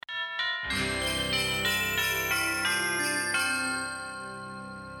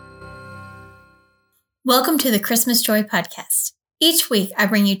Welcome to the Christmas Joy Podcast. Each week, I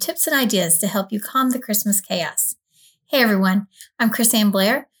bring you tips and ideas to help you calm the Christmas chaos. Hey everyone, I'm Chris Ann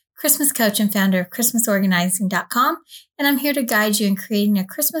Blair, Christmas coach and founder of ChristmasOrganizing.com, and I'm here to guide you in creating a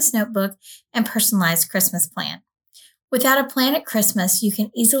Christmas notebook and personalized Christmas plan. Without a plan at Christmas, you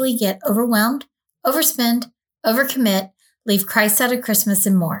can easily get overwhelmed, overspend, overcommit, leave Christ out of Christmas,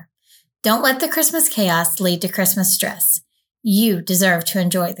 and more. Don't let the Christmas chaos lead to Christmas stress. You deserve to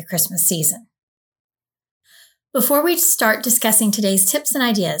enjoy the Christmas season. Before we start discussing today's tips and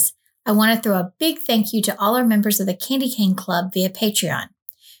ideas, I want to throw a big thank you to all our members of the Candy Cane Club via Patreon.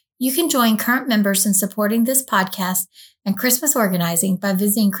 You can join current members in supporting this podcast and Christmas organizing by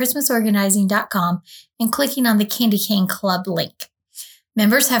visiting ChristmasOrganizing.com and clicking on the Candy Cane Club link.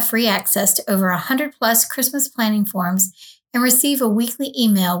 Members have free access to over 100 plus Christmas planning forms and receive a weekly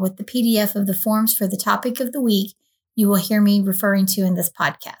email with the PDF of the forms for the topic of the week you will hear me referring to in this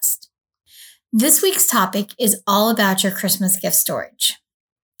podcast. This week's topic is all about your Christmas gift storage.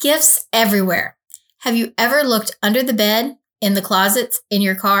 Gifts everywhere. Have you ever looked under the bed, in the closets, in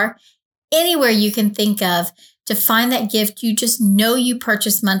your car, anywhere you can think of to find that gift you just know you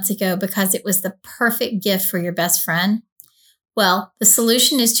purchased months ago because it was the perfect gift for your best friend? Well, the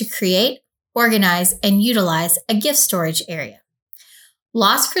solution is to create, organize, and utilize a gift storage area.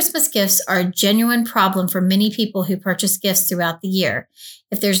 Lost Christmas gifts are a genuine problem for many people who purchase gifts throughout the year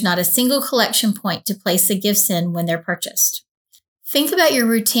if there's not a single collection point to place the gifts in when they're purchased. Think about your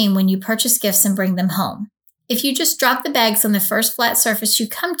routine when you purchase gifts and bring them home. If you just drop the bags on the first flat surface you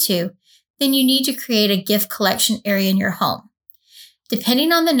come to, then you need to create a gift collection area in your home.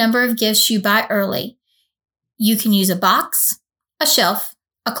 Depending on the number of gifts you buy early, you can use a box, a shelf,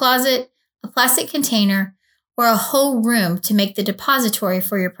 a closet, a plastic container, or a whole room to make the depository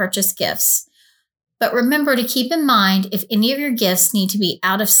for your purchased gifts. But remember to keep in mind if any of your gifts need to be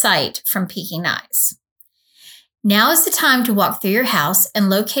out of sight from peeking eyes. Now is the time to walk through your house and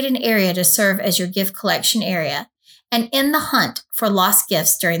locate an area to serve as your gift collection area and end the hunt for lost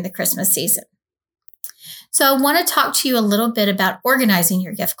gifts during the Christmas season. So I want to talk to you a little bit about organizing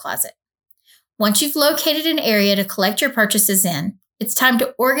your gift closet. Once you've located an area to collect your purchases in, it's time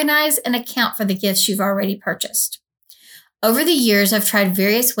to organize and account for the gifts you've already purchased. Over the years, I've tried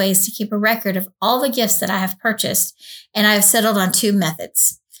various ways to keep a record of all the gifts that I have purchased, and I have settled on two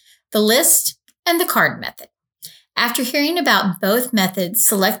methods, the list and the card method. After hearing about both methods,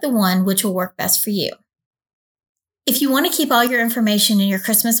 select the one which will work best for you. If you want to keep all your information in your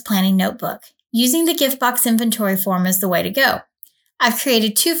Christmas planning notebook, using the gift box inventory form is the way to go. I've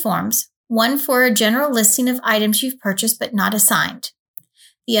created two forms, one for a general listing of items you've purchased but not assigned.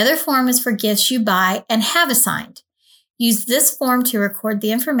 The other form is for gifts you buy and have assigned. Use this form to record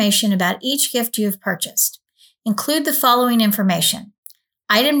the information about each gift you have purchased. Include the following information: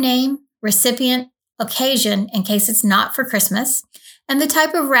 item name, recipient, occasion in case it's not for Christmas, and the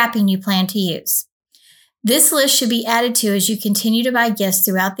type of wrapping you plan to use. This list should be added to as you continue to buy gifts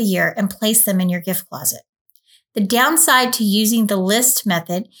throughout the year and place them in your gift closet. The downside to using the list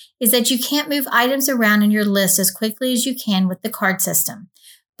method is that you can't move items around in your list as quickly as you can with the card system,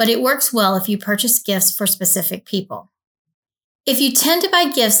 but it works well if you purchase gifts for specific people. If you tend to buy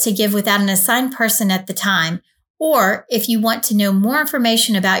gifts to give without an assigned person at the time, or if you want to know more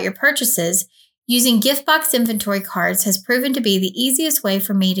information about your purchases, using gift box inventory cards has proven to be the easiest way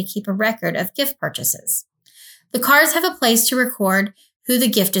for me to keep a record of gift purchases. The cards have a place to record who the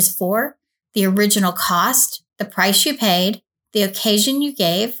gift is for, the original cost, the price you paid, the occasion you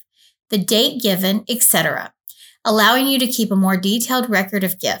gave, the date given, etc., allowing you to keep a more detailed record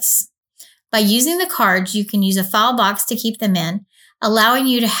of gifts. By using the cards, you can use a file box to keep them in, allowing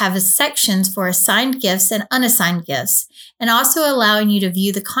you to have sections for assigned gifts and unassigned gifts, and also allowing you to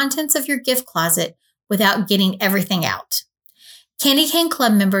view the contents of your gift closet without getting everything out. Candy Cane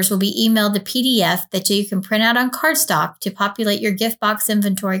Club members will be emailed the PDF that you can print out on cardstock to populate your gift box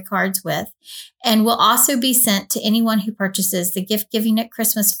inventory cards with, and will also be sent to anyone who purchases the Gift Giving at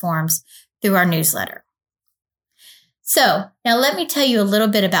Christmas forms through our newsletter. So, now let me tell you a little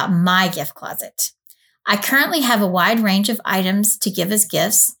bit about my gift closet. I currently have a wide range of items to give as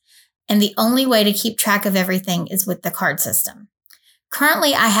gifts, and the only way to keep track of everything is with the card system.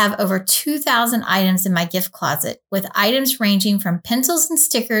 Currently, I have over 2,000 items in my gift closet, with items ranging from pencils and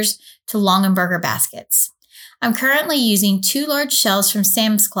stickers to Longaberger baskets. I'm currently using 2 large shelves from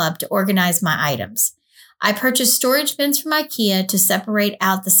Sam's Club to organize my items. I purchased storage bins from IKEA to separate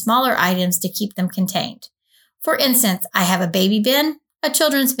out the smaller items to keep them contained. For instance, I have a baby bin, a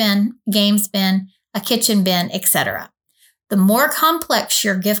children's bin, a games bin, a kitchen bin, etc. The more complex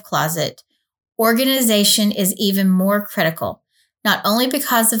your gift closet, organization is even more critical, not only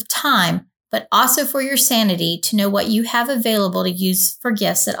because of time, but also for your sanity to know what you have available to use for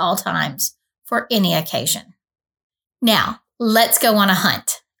gifts at all times, for any occasion. Now, let's go on a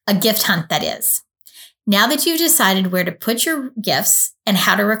hunt, a gift hunt that is. Now that you've decided where to put your gifts and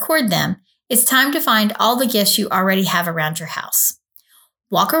how to record them, it's time to find all the gifts you already have around your house.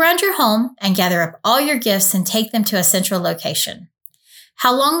 Walk around your home and gather up all your gifts and take them to a central location.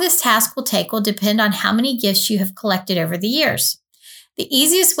 How long this task will take will depend on how many gifts you have collected over the years. The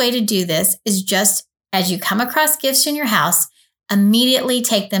easiest way to do this is just as you come across gifts in your house, immediately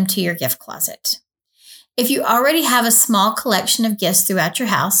take them to your gift closet. If you already have a small collection of gifts throughout your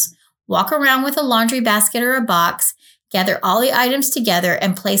house, walk around with a laundry basket or a box, gather all the items together,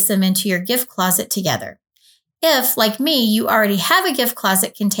 and place them into your gift closet together. If, like me, you already have a gift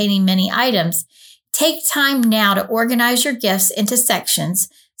closet containing many items, take time now to organize your gifts into sections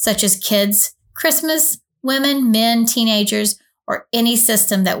such as kids, Christmas, women, men, teenagers, or any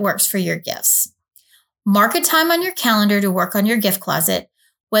system that works for your gifts. Mark a time on your calendar to work on your gift closet,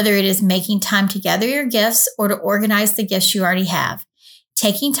 whether it is making time to gather your gifts or to organize the gifts you already have.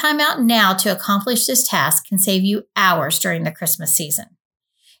 Taking time out now to accomplish this task can save you hours during the Christmas season.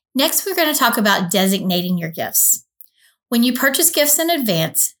 Next, we're going to talk about designating your gifts. When you purchase gifts in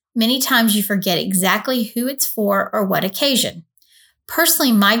advance, many times you forget exactly who it's for or what occasion.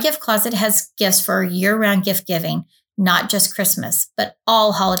 Personally, my gift closet has gifts for year-round gift giving, not just Christmas, but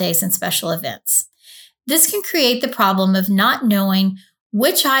all holidays and special events. This can create the problem of not knowing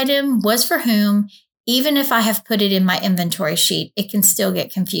which item was for whom. Even if I have put it in my inventory sheet, it can still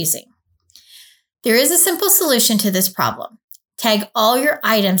get confusing. There is a simple solution to this problem. Tag all your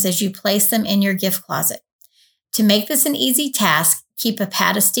items as you place them in your gift closet. To make this an easy task, keep a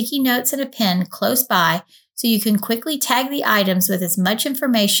pad of sticky notes and a pen close by so you can quickly tag the items with as much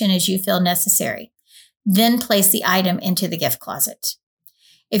information as you feel necessary. Then place the item into the gift closet.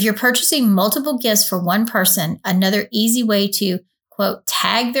 If you're purchasing multiple gifts for one person, another easy way to, quote,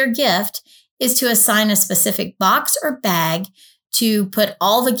 tag their gift is to assign a specific box or bag to put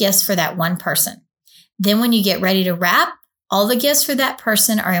all the gifts for that one person. Then when you get ready to wrap, all the gifts for that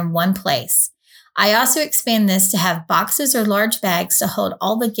person are in one place. I also expand this to have boxes or large bags to hold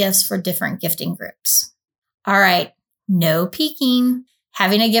all the gifts for different gifting groups. All right, no peeking.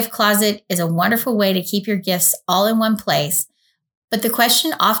 Having a gift closet is a wonderful way to keep your gifts all in one place. But the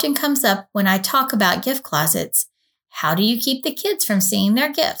question often comes up when I talk about gift closets, how do you keep the kids from seeing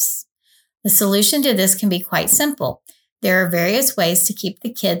their gifts? The solution to this can be quite simple. There are various ways to keep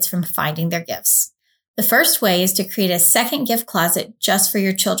the kids from finding their gifts. The first way is to create a second gift closet just for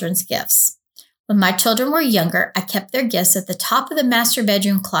your children's gifts. When my children were younger, I kept their gifts at the top of the master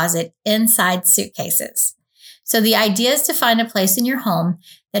bedroom closet inside suitcases. So the idea is to find a place in your home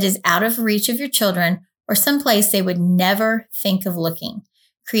that is out of reach of your children or someplace they would never think of looking,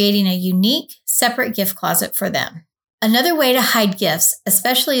 creating a unique, separate gift closet for them. Another way to hide gifts,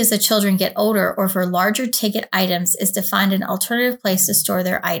 especially as the children get older or for larger ticket items, is to find an alternative place to store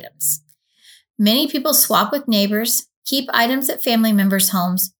their items. Many people swap with neighbors, keep items at family members'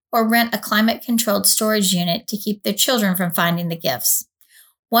 homes, or rent a climate-controlled storage unit to keep their children from finding the gifts.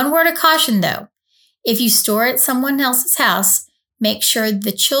 One word of caution, though. If you store at someone else's house, make sure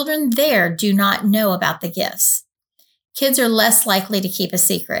the children there do not know about the gifts. Kids are less likely to keep a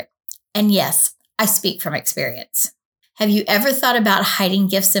secret. And yes, I speak from experience. Have you ever thought about hiding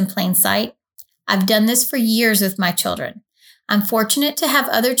gifts in plain sight? I've done this for years with my children. I'm fortunate to have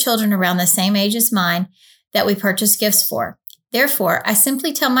other children around the same age as mine that we purchase gifts for. Therefore, I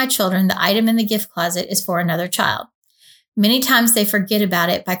simply tell my children the item in the gift closet is for another child. Many times they forget about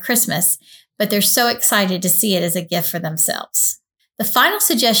it by Christmas, but they're so excited to see it as a gift for themselves. The final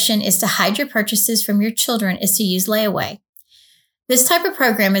suggestion is to hide your purchases from your children is to use layaway. This type of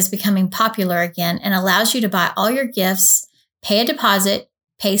program is becoming popular again and allows you to buy all your gifts, pay a deposit,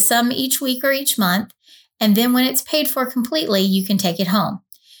 pay some each week or each month, and then when it's paid for completely, you can take it home.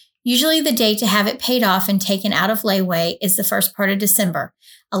 Usually the date to have it paid off and taken out of layaway is the first part of December,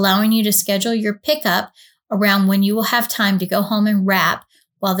 allowing you to schedule your pickup around when you will have time to go home and wrap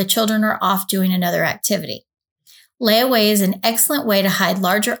while the children are off doing another activity. Layaway is an excellent way to hide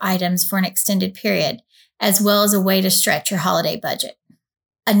larger items for an extended period, as well as a way to stretch your holiday budget.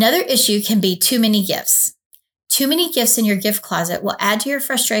 Another issue can be too many gifts. Too many gifts in your gift closet will add to your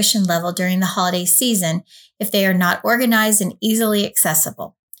frustration level during the holiday season if they are not organized and easily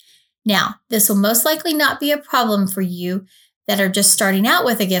accessible. Now, this will most likely not be a problem for you that are just starting out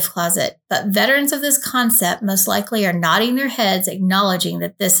with a gift closet, but veterans of this concept most likely are nodding their heads acknowledging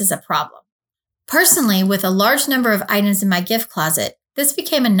that this is a problem. Personally, with a large number of items in my gift closet, this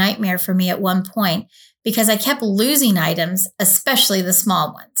became a nightmare for me at one point because I kept losing items, especially the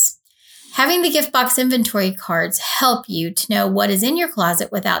small ones. Having the gift box inventory cards help you to know what is in your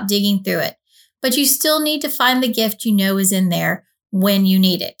closet without digging through it, but you still need to find the gift you know is in there when you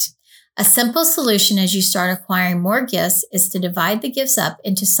need it. A simple solution as you start acquiring more gifts is to divide the gifts up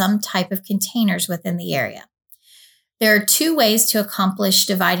into some type of containers within the area. There are 2 ways to accomplish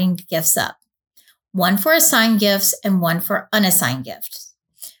dividing the gifts up. One for assigned gifts and one for unassigned gifts.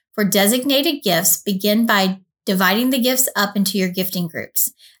 For designated gifts, begin by dividing the gifts up into your gifting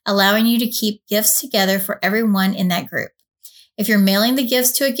groups, allowing you to keep gifts together for everyone in that group. If you're mailing the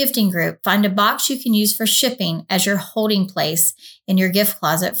gifts to a gifting group, find a box you can use for shipping as your holding place in your gift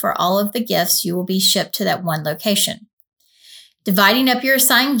closet for all of the gifts you will be shipped to that one location. Dividing up your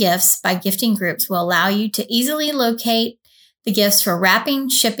assigned gifts by gifting groups will allow you to easily locate the gifts for wrapping,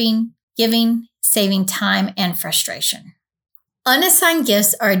 shipping, giving, saving time and frustration. Unassigned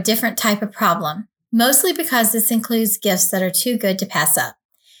gifts are a different type of problem, mostly because this includes gifts that are too good to pass up,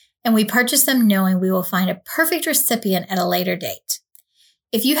 and we purchase them knowing we will find a perfect recipient at a later date.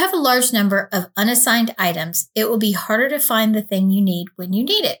 If you have a large number of unassigned items, it will be harder to find the thing you need when you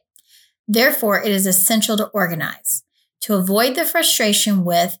need it. Therefore, it is essential to organize. To avoid the frustration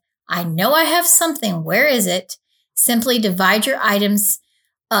with, I know I have something, where is it? Simply divide your items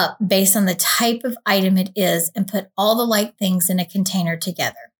up based on the type of item it is and put all the like things in a container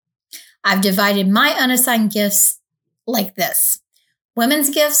together. I've divided my unassigned gifts like this: women's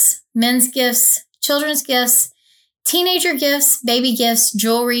gifts, men's gifts, children's gifts, teenager gifts, baby gifts,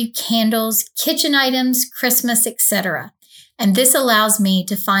 jewelry, candles, kitchen items, Christmas, etc. And this allows me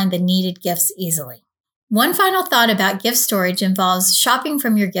to find the needed gifts easily. One final thought about gift storage involves shopping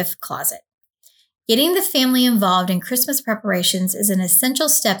from your gift closet. Getting the family involved in Christmas preparations is an essential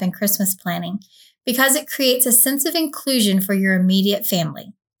step in Christmas planning because it creates a sense of inclusion for your immediate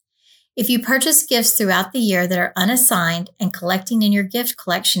family. If you purchase gifts throughout the year that are unassigned and collecting in your gift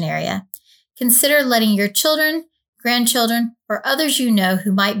collection area, consider letting your children, grandchildren, or others you know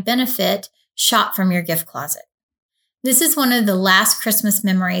who might benefit shop from your gift closet. This is one of the last Christmas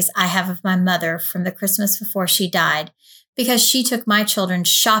memories I have of my mother from the Christmas before she died, because she took my children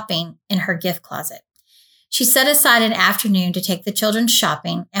shopping in her gift closet. She set aside an afternoon to take the children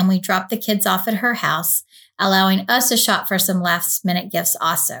shopping, and we dropped the kids off at her house, allowing us to shop for some last-minute gifts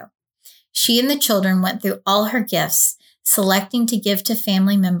also. She and the children went through all her gifts, selecting to give to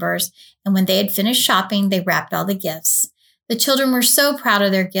family members, and when they had finished shopping, they wrapped all the gifts. The children were so proud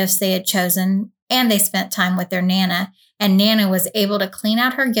of their gifts they had chosen, and they spent time with their Nana, and Nana was able to clean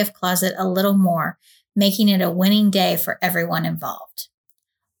out her gift closet a little more, making it a winning day for everyone involved.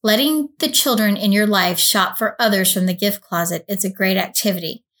 Letting the children in your life shop for others from the gift closet is a great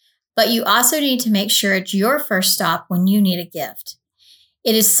activity, but you also need to make sure it's your first stop when you need a gift.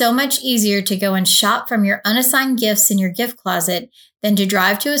 It is so much easier to go and shop from your unassigned gifts in your gift closet than to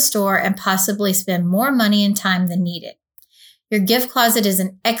drive to a store and possibly spend more money and time than needed. Your gift closet is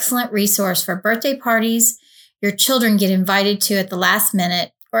an excellent resource for birthday parties your children get invited to at the last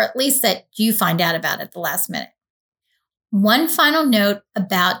minute, or at least that you find out about at the last minute. One final note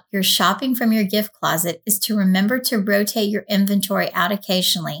about your shopping from your gift closet is to remember to rotate your inventory out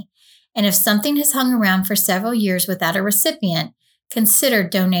occasionally, and if something has hung around for several years without a recipient, consider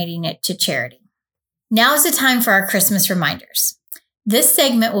donating it to charity. Now is the time for our Christmas reminders. This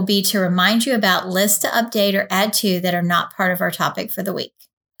segment will be to remind you about lists to update or add to that are not part of our topic for the week.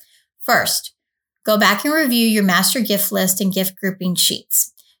 First, go back and review your master gift list and gift grouping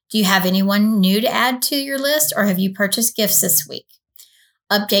sheets. Do you have anyone new to add to your list, or have you purchased gifts this week?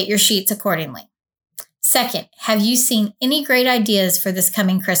 Update your sheets accordingly. Second, have you seen any great ideas for this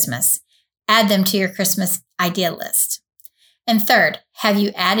coming Christmas? Add them to your Christmas idea list. And third, have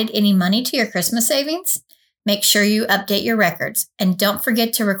you added any money to your Christmas savings? Make sure you update your records, and don't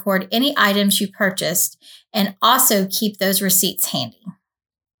forget to record any items you purchased, and also keep those receipts handy.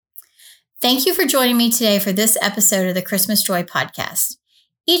 Thank you for joining me today for this episode of the Christmas Joy Podcast.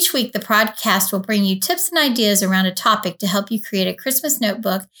 Each week, the podcast will bring you tips and ideas around a topic to help you create a Christmas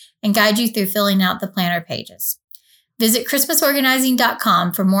notebook and guide you through filling out the planner pages. Visit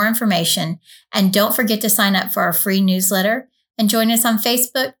ChristmasOrganizing.com for more information, and don't forget to sign up for our free newsletter and join us on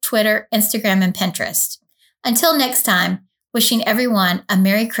Facebook, Twitter, Instagram, and Pinterest. Until next time, wishing everyone a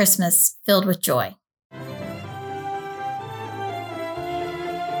Merry Christmas filled with joy.